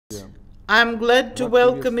I'm glad to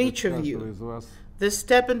welcome each of you. The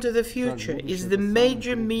Step into the Future is the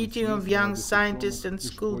major meeting of young scientists and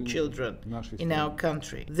school children in our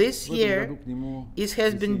country. This year, it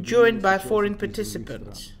has been joined by foreign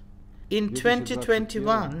participants. In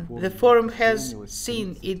 2021, the forum has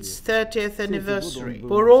seen its 30th anniversary.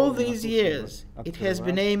 For all these years, it has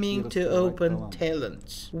been aiming to open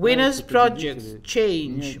talents. Winners' projects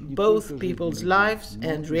change both people's lives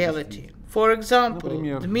and reality. For example,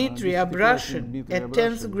 Dmitry Abrashin, a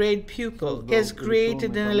 10th grade pupil, has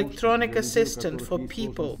created an electronic assistant for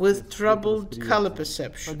people with troubled color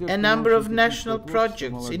perception. A number of national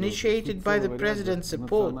projects initiated by the President's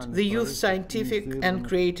support the youth scientific and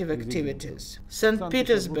creative activities. St.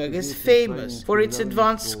 Petersburg is famous for its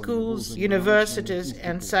advanced schools, universities,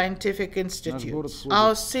 and scientific institutes.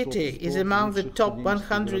 Our city is among the top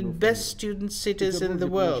 100 best student cities in the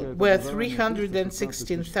world, where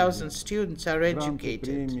 316,000 students are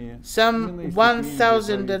educated. Some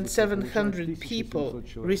 1,700 people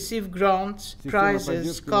receive grants,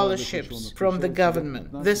 prizes, scholarships from the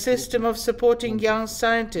government. The system of supporting young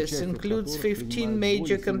scientists includes 15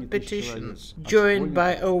 major competitions, joined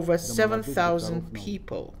by over 7,000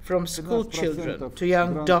 people, from school children to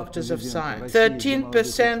young doctors of science.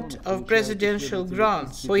 13% of presidential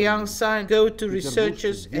grants for young science go to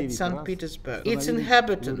researchers at St. Petersburg. Its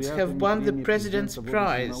inhabitants have won the President's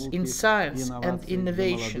Prize in Science and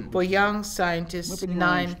Innovation for young scientists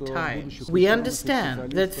 9 times. We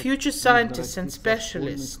understand that future scientists and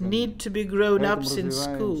specialists need to be grown-ups in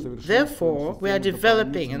school. Therefore, we are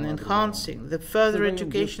developing and enhancing the further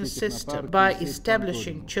education system by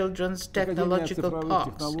establishing children's technological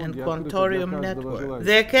parks and quantorium network.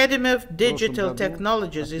 The Academy of Digital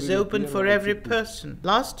Technologies is open for every person.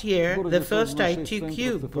 Last year, the first IT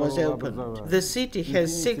Cube was opened. The city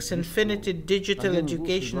has 6 Infinity Digital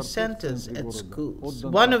Education Centers at schools.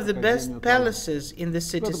 One of the best palaces in the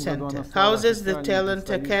city center houses the Talent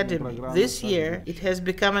Academy. This year, it has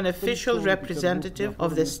become an official representative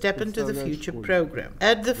of the Step into the Future program.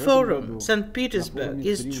 At the forum, St. Petersburg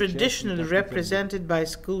is traditionally represented by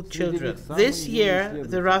school children. This year,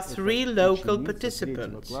 there are 3 local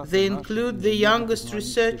participants. They include the youngest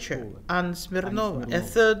researcher, Anna Smirnova, a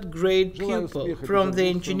 3rd grade pupil from the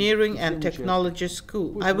Engineering and Technology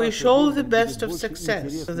School. I wish all the best of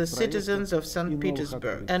success to the citizens of St.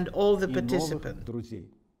 Petersburg and all the participants.